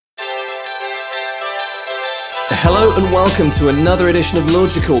Hello and welcome to another edition of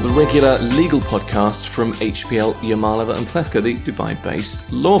Logical, the regular legal podcast from HPL Yamalova and Plethka, the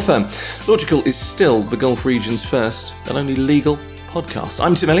Dubai-based law firm. Logical is still the Gulf region's first and only legal podcast.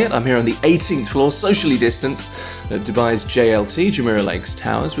 I'm Tim Elliott. I'm here on the 18th floor, socially distanced, at Dubai's JLT, Jumeirah Lakes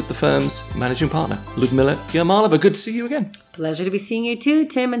Towers, with the firm's managing partner, Ludmila Yamalova. Good to see you again. Pleasure to be seeing you too,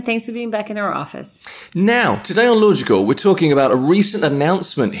 Tim, and thanks for being back in our office. Now, today on Logical, we're talking about a recent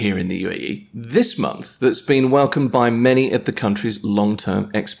announcement here in the UAE this month that's been welcomed by many of the country's long-term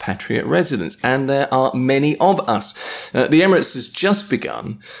expatriate residents, and there are many of us. The Emirates has just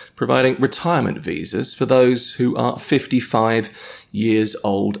begun providing retirement visas for those who are 55 years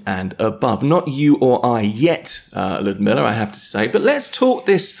old and above. Not you or I yet, Ludmila, I have to say, but let's talk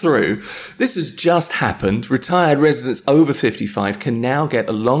this through. This has just happened. Retired residents over 55 can now get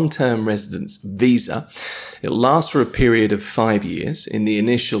a long-term residence visa. It'll last for a period of 5 years. In the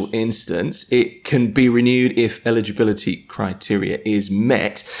initial instance, it can be renewed if eligibility criteria is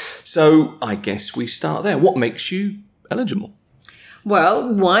met. So I guess we start there. What makes you eligible?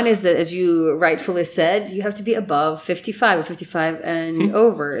 Well, one is that, as you rightfully said, you have to be above 55 or 55 and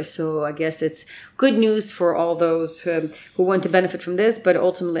over. So I guess it's good news for all those who want to benefit from this, but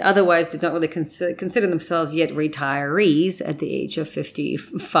ultimately otherwise they don't really consider themselves yet retirees at the age of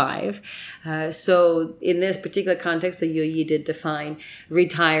 55. So in this particular context, the UAE did define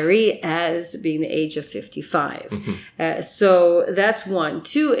retiree as being the age of 55. So that's one.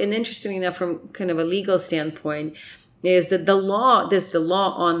 Two, and interestingly enough, from kind of a legal standpoint, is that the law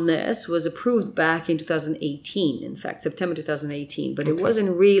on this was approved back in 2018, in fact, September 2018, but it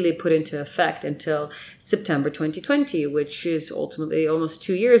wasn't really put into effect until September 2020, which is ultimately almost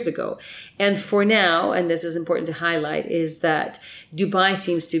 2 years ago. And for now, and this is important to highlight, is that Dubai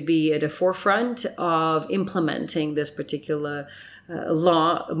seems to be at the forefront of implementing this particular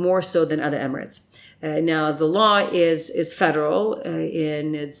law more so than other Emirates. Now, the law is federal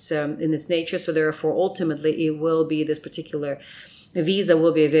in its nature, so therefore, ultimately, it will be this particular visa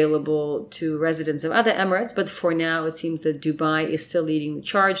will be available to residents of other Emirates. But for now, it seems that Dubai is still leading the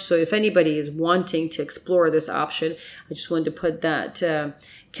charge. So if anybody is wanting to explore this option, I just wanted to put that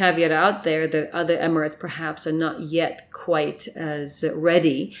caveat out there that other Emirates perhaps are not yet quite as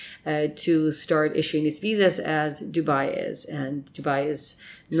ready to start issuing these visas as Dubai is. And Dubai is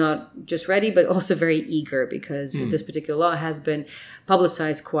not just ready, but also very eager, because this particular law has been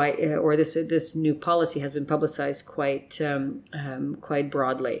publicized quite, or this new policy has been publicized quite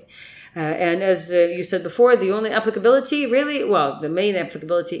broadly. And as you said before, the only applicability really, well, the main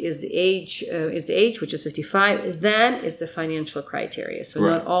applicability is the age, which is 55. Then is the financial criteria. So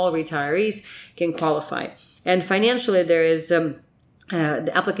not all retirees can qualify. And financially, there is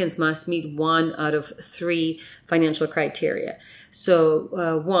the applicants must meet 1 out of 3 financial criteria. So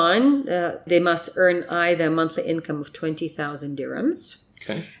one, they must earn either a monthly income of 20,000 dirhams.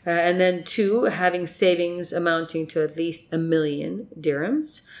 Okay. And then 2, having savings amounting to at least 1 million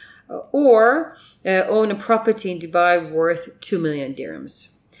dirhams, or own a property in Dubai worth 2 million dirhams.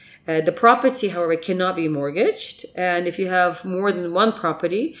 The property, however, cannot be mortgaged. And if you have more than one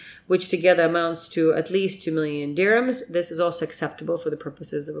property, which together amounts to at least 2 million dirhams, this is also acceptable for the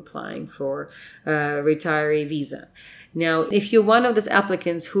purposes of applying for a retiree visa. Now, if you're one of those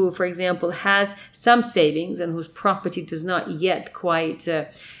applicants who, for example, has some savings and whose property does not yet quite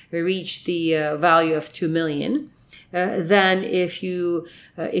reach the value of 2 million, then if you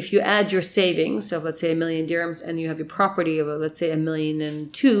add your savings of, let's say, 1 million dirhams, and you have your property of, let's say, 1.2 million,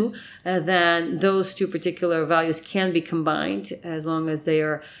 then those two particular values can be combined as long as they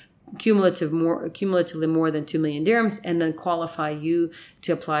are cumulatively more than 2 million dirhams, and then qualify you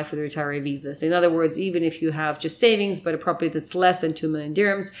to apply for the retiree visa. So in other words, even if you have just savings but a property that's less than 2 million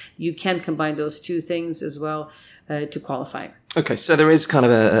dirhams, you can combine those two things as well to qualify. Okay, so there is kind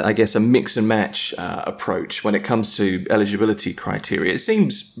of a mix and match approach when it comes to eligibility criteria. It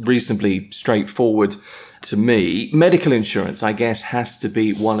seems reasonably straightforward to me. Medical insurance, I guess, has to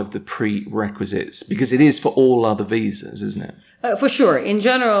be one of the prerequisites, because it is for all other visas, isn't it? For sure. In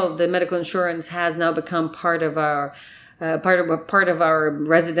general, the medical insurance has now become part of our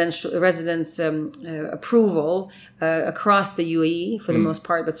residence approval across the UAE for the most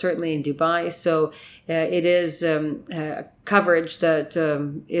part, but certainly in Dubai. So it is coverage that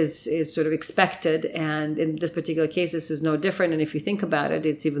is sort of expected, and in this particular case, this is no different. And if you think about it,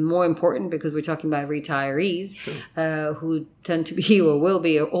 it's even more important because we're talking about retirees who tend to be or will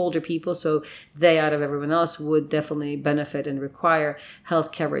be older people, so they, out of everyone else, would definitely benefit and require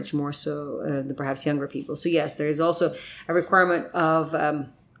health coverage more so than perhaps younger people. So yes, there is also a requirement of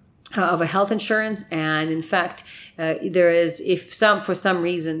of a health insurance. And in fact, for some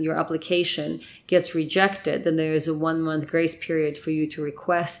reason your application gets rejected, then there is a 1 month grace period for you to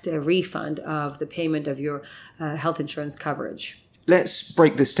request a refund of the payment of your health insurance coverage. Let's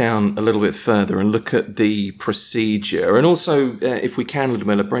break this down a little bit further and look at the procedure, and also, if we can,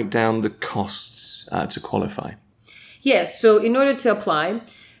 Ludmila, break down the costs to qualify. Yes, so in order to apply,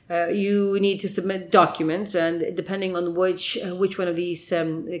 you need to submit documents, and depending on which one of these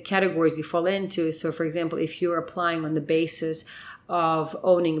categories you fall into. So, for example, if you're applying on the basis of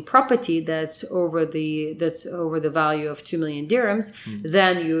owning property that's over the value of 2 million dirhams,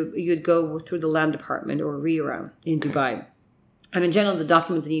 then you'd go through the Land Department or RERA in Dubai. And in general, the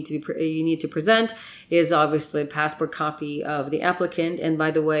documents you need to present is obviously a passport copy of the applicant. And by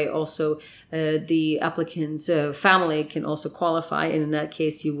the way, also the applicant's family can also qualify. And in that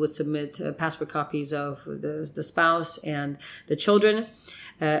case, you would submit passport copies of the spouse and the children.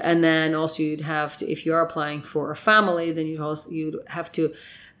 And then also you'd have to, if you are applying for a family, then you'd have to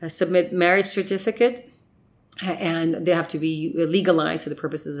submit marriage certificate. And they have to be legalized for the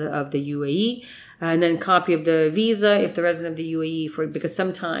purposes of the UAE. And then copy of the visa if the resident of the UAE, because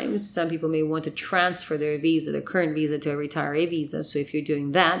sometimes some people may want to transfer their current visa to a retiree visa. So if you're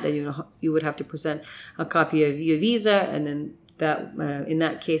doing that, then you would have to present a copy of your visa, and then that in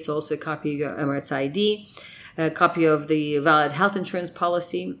that case also a copy of your Emirates ID, a copy of the valid health insurance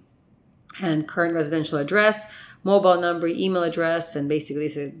policy, and current residential address, mobile number, email address, and basically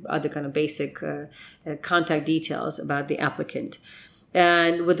some other kind of basic contact details about the applicant.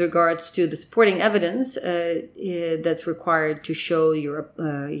 And with regards to the supporting evidence that's required to show your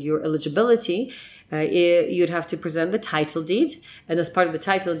eligibility, you'd have to present the title deed. And as part of the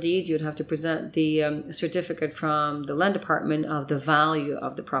title deed, you'd have to present the certificate from the Land Department of the value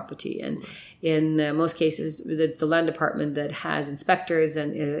of the property. And in most cases, it's the Land Department that has inspectors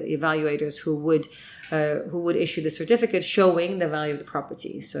and evaluators who would issue the certificate showing the value of the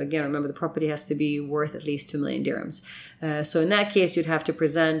property. So again, remember, the property has to be worth at least 2 million dirhams. So in that case, you'd have to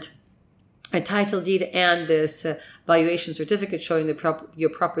present a title deed and this valuation certificate showing that your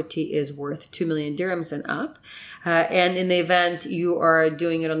property is worth 2 million dirhams and up. And in the event you are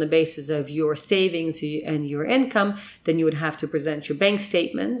doing it on the basis of your savings and your income, then you would have to present your bank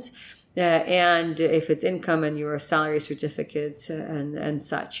statements. And if it's income, and your salary certificates and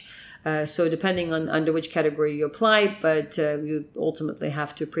such. So depending on under which category you apply, but you ultimately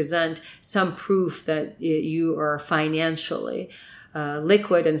have to present some proof that you are financially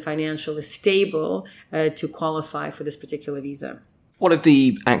liquid and financially stable to qualify for this particular visa. What are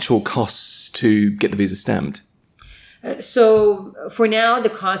the actual costs to get the visa stamped? So for now, the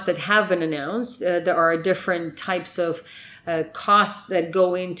costs that have been announced, there are different types of costs that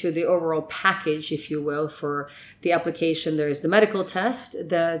go into the overall package, if you will, for the application. There is the medical test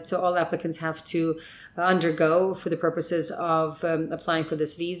that all applicants have to undergo for the purposes of applying for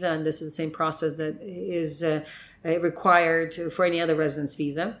this visa. And this is the same process that is required for any other residence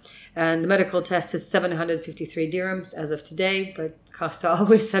visa. And the medical test is 753 dirhams as of today, but costs are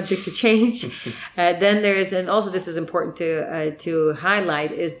always subject to change. Then there is, and also this is important to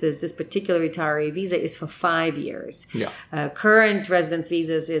highlight, is this particular retiree visa is for 5 years. Yeah. Current residence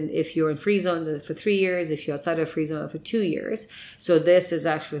visas, if you're in free zones, for 3 years. If you're outside of free zone, for 2 years. So this is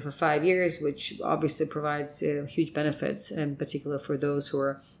actually for 5 years, which obviously provides huge benefits, in particular for those who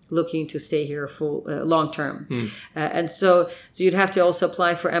are looking to stay here full long term. And so you'd have to also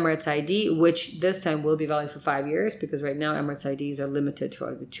apply for Emirates ID, which this time will be valid for 5 years, because right now Emirates IDs are limited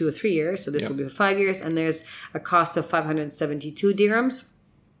to 2 or 3 years. So this will be for 5 years, and there's a cost of 572 dirhams.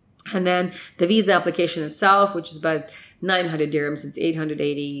 And then the visa application itself, which is about 900 dirhams, it's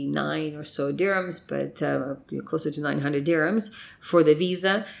 889 or so dirhams, but closer to 900 dirhams for the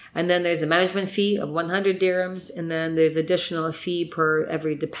visa. And then there's a management fee of 100 dirhams, and then there's additional fee per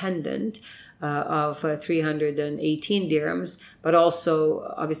every dependent of 318 dirhams. But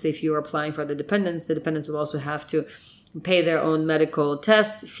also, obviously, if you're applying for the dependents will also have to pay their own medical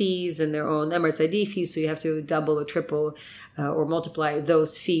test fees and their own Emirates ID fees. So you have to double or triple or multiply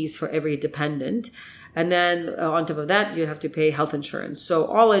those fees for every dependent. And then on top of that, you have to pay health insurance. So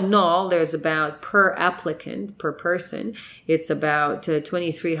all in all, there's about, per applicant, per person, it's about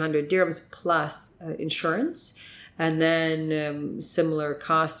 2,300 dirhams plus insurance. And then similar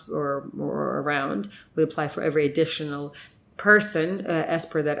costs or around would apply for every additional person as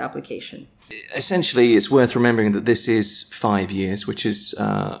per that application. Essentially, it's worth remembering that this is 5 years, which is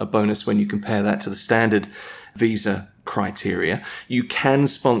a bonus when you compare that to the standard visa criteria. You can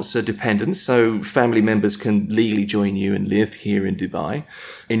sponsor dependents, so family members can legally join you and live here in Dubai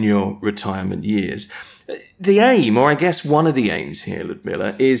in your retirement years. The aim, or I guess one of the aims here,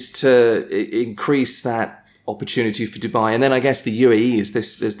 Ludmila, is to increase that opportunity for Dubai. And then I guess the UAE,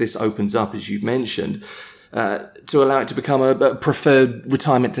 as this opens up, as you've mentioned, to allow it to become a preferred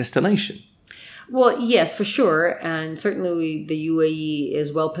retirement destination. Well, yes, for sure. And certainly the UAE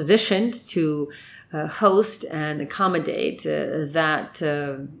is well positioned to host and accommodate that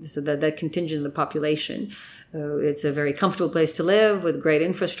contingent of the population. It's a very comfortable place to live with great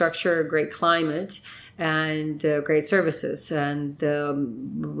infrastructure, great climate, and great services. And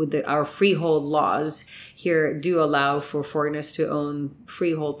with our freehold laws here do allow for foreigners to own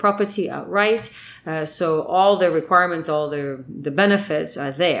freehold property outright. So all the requirements, all the benefits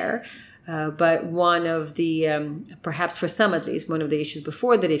are there. But one of the, perhaps for some at least, one of the issues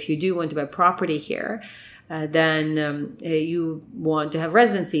before that, if you do want to buy property here, then you want to have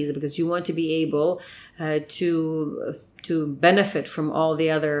residence visa because you want to be able to benefit from all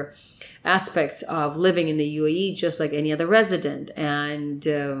the other aspects of living in the UAE, just like any other resident. And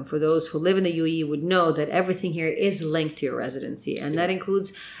for those who live in the UAE would know that everything here is linked to your residency. And that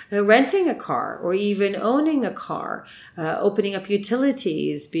includes renting a car or even owning a car, opening up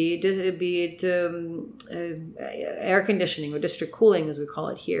utilities, be it air conditioning or district cooling, as we call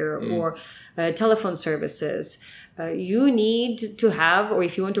it here, or telephone services. You need to have, or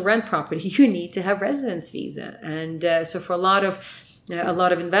if you want to rent property, you need to have residence visa. And so for a lot of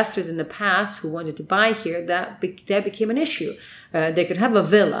investors in the past who wanted to buy here, that became an issue. They could have a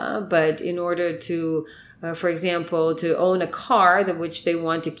villa, but in order to, for example, to own a car which they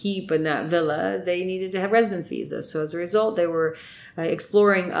want to keep in that villa, they needed to have residence visa. So as a result, they were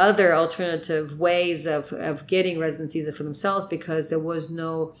exploring other alternative ways of getting residence visa for themselves because there was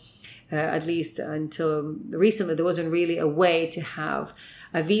no, at least until recently, there wasn't really a way to have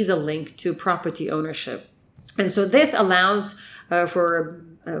a visa linked to property ownership. And so this allows for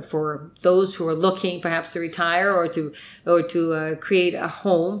those who are looking perhaps to retire or to create a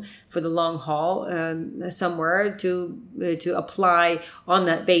home for the long haul somewhere to apply on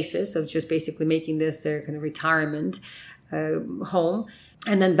that basis of just basically making this their kind of retirement home,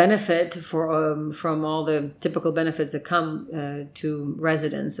 and then benefit from all the typical benefits that come to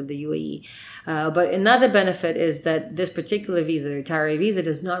residents of the UAE. But another benefit is that this particular visa, the retiree visa,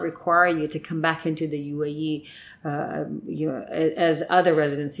 does not require you to come back into the UAE as other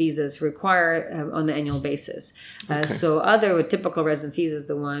residence visas require on an annual basis. Okay. So other typical residence visas,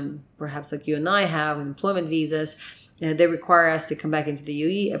 the one perhaps like you and I have, employment visas, they require us to come back into the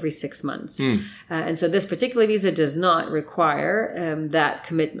UAE every 6 months. And so this particular visa does not require that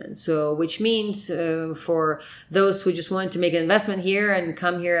commitment. So which means for those who just want to make an investment here and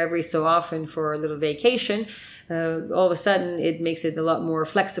come here every so often for a little vacation, all of a sudden it makes it a lot more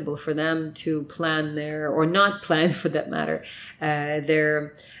flexible for them to plan or not plan for that matter,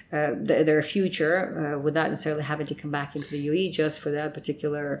 their future without necessarily having to come back into the UAE just for that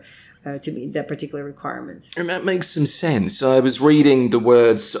particular to meet that particular requirement. And that makes some sense. I was reading the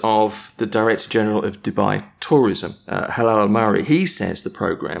words of the Director General of Dubai Tourism, Halal Al-Mari. He says the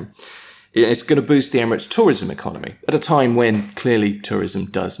program is going to boost the Emirates tourism economy at a time when clearly tourism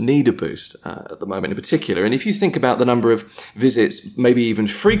does need a boost at the moment in particular. And if you think about the number of visits, maybe even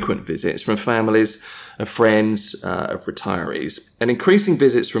frequent visits from families, of friends, of retirees, and increasing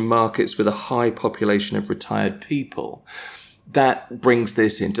visits from markets with a high population of retired people, that brings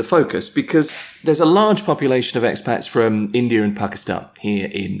this into focus because there's a large population of expats from India and Pakistan here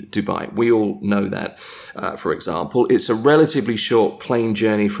in Dubai. We all know that, for example. It's a relatively short plane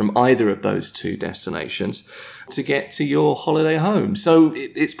journey from either of those two destinations to get to your holiday home. So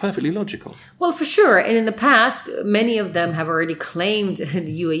it's perfectly logical. Well, for sure. And in the past, many of them have already claimed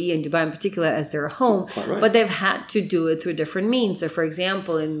the UAE and Dubai in particular as their home, right. But they've had to do it through different means. So, for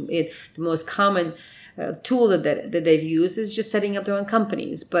example, in the most common tool that they've used is just setting up their own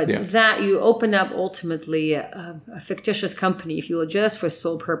companies. But that you open up ultimately a fictitious company, if you will, just for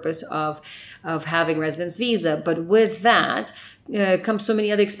sole purpose of having residence visa. But with that comes so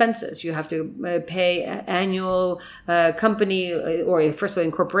many other expenses. You have to pay annual company or first of all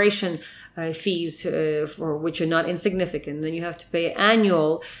incorporation fees for which are not insignificant. Then you have to pay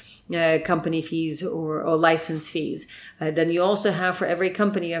annual company fees or license fees. Then you also have, for every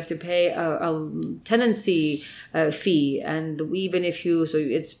company, you have to pay a tenancy fee. And even if so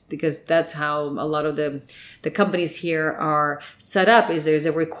it's because that's how a lot of the companies here are set up, is there's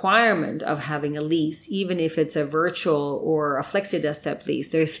a requirement of having a lease. Even if it's a virtual or a flexi desktop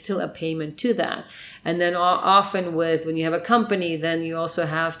lease, there's still a payment to that. And then often when you have a company, then you also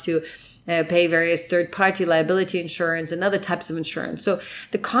have to pay various third-party liability insurance and other types of insurance. So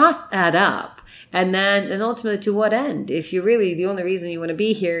the costs add up. And ultimately, to what end? If you really, the only reason you want to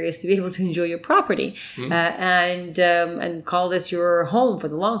be here is to be able to enjoy your property and call this your home for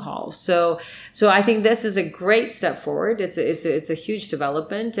the long haul. So I think this is a great step forward. It's a huge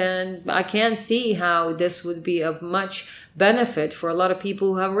development, and I can see how this would be of much benefit for a lot of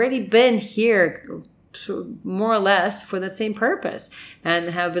people who have already been here, more or less for the same purpose, and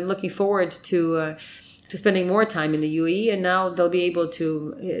have been looking forward to spending more time in the UAE, and now they'll be able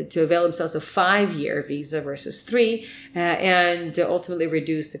to avail themselves of 5-year visa versus 3, and ultimately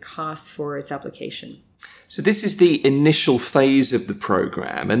reduce the cost for its application. So this is the initial phase of the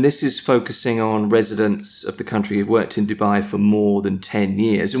program, and this is focusing on residents of the country who've worked in Dubai for more than 10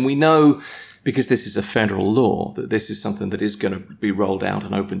 years. And we know, because this is a federal law, that this is something that is going to be rolled out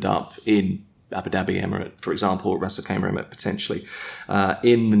and opened up in Abu Dhabi Emirate, for example, or Ras Al Khaimah Emirate potentially,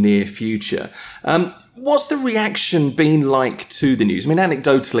 in the near future. What's the reaction been like to the news? I mean,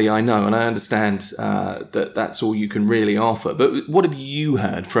 anecdotally, I know, and I understand that that's all you can really offer. But what have you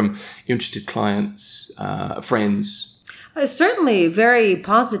heard from interested clients, friends? Certainly very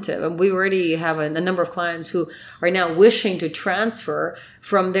positive. And we already have a number of clients who are now wishing to transfer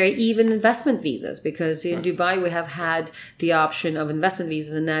from their even investment visas, because in Dubai we have had the option of investment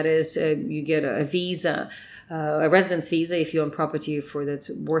visas, and that is you get a visa, a residence visa if you own property that's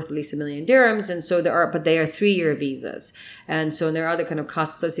worth at least $1 million dirhams. And so they are 3-year visas. And so there are other kind of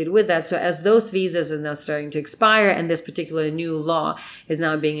costs associated with that. So as those visas are now starting to expire and this particular new law is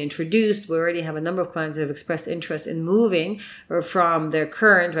now being introduced, we already have a number of clients who have expressed interest in moving from their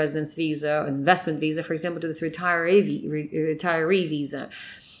current residence visa, investment visa, for example, to this retiree visa.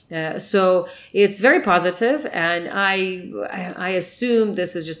 So it's very positive, and I assume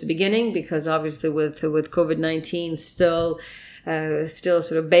this is just the beginning, because obviously with COVID-19 still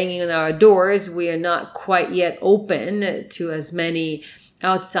sort of banging on our doors, we are not quite yet open to as many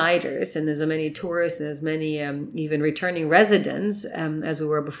outsiders and as many tourists and as many even returning residents as we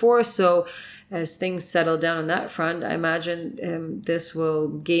were before. So as things settle down on that front, I imagine this will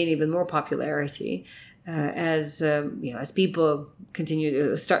gain even more popularity. As people continue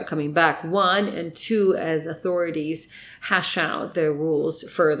to start coming back, 1, and 2, as authorities hash out their rules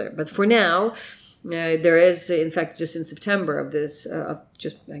further. But for now, there is, in fact, just in September of this,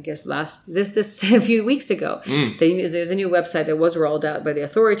 this a few weeks ago, there's a new website that was rolled out by the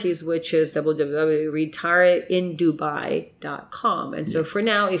authorities, which is www.retireindubai.com. And so for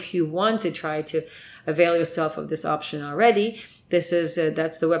now, if you want to try to avail yourself of this option already, that's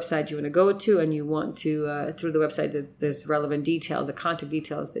the website you want to go to, and you want to, through the website, there's relevant details, the contact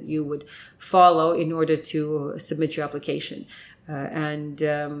details that you would follow in order to submit your application.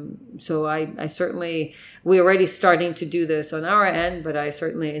 So I certainly, we're already starting to do this on our end, but I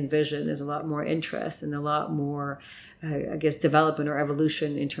certainly envision there's a lot more interest and a lot more, development or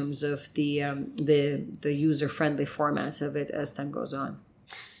evolution in terms of the user-friendly format of it as time goes on.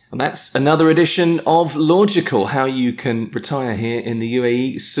 And that's another edition of Logical, how you can retire here in the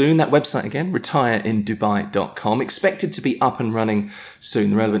UAE soon. That website again, retireindubai.com. Expected to be up and running soon.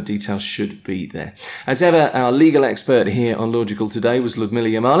 The relevant details should be there. As ever, our legal expert here on Logical today was Ludmila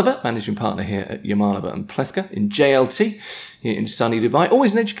Yamalova, managing partner here at Yamalova and Pleska in JLT here in sunny Dubai.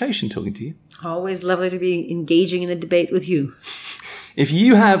 Always an education talking to you. Always lovely to be engaging in a debate with you. If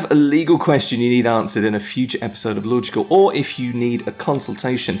you have a legal question you need answered in a future episode of Logical, or if you need a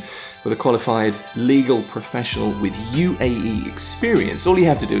consultation with a qualified legal professional with UAE experience, all you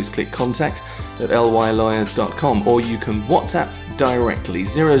have to do is click contact at lylawyers.com, or you can WhatsApp directly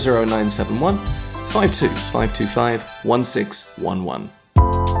 00971 52525 1611.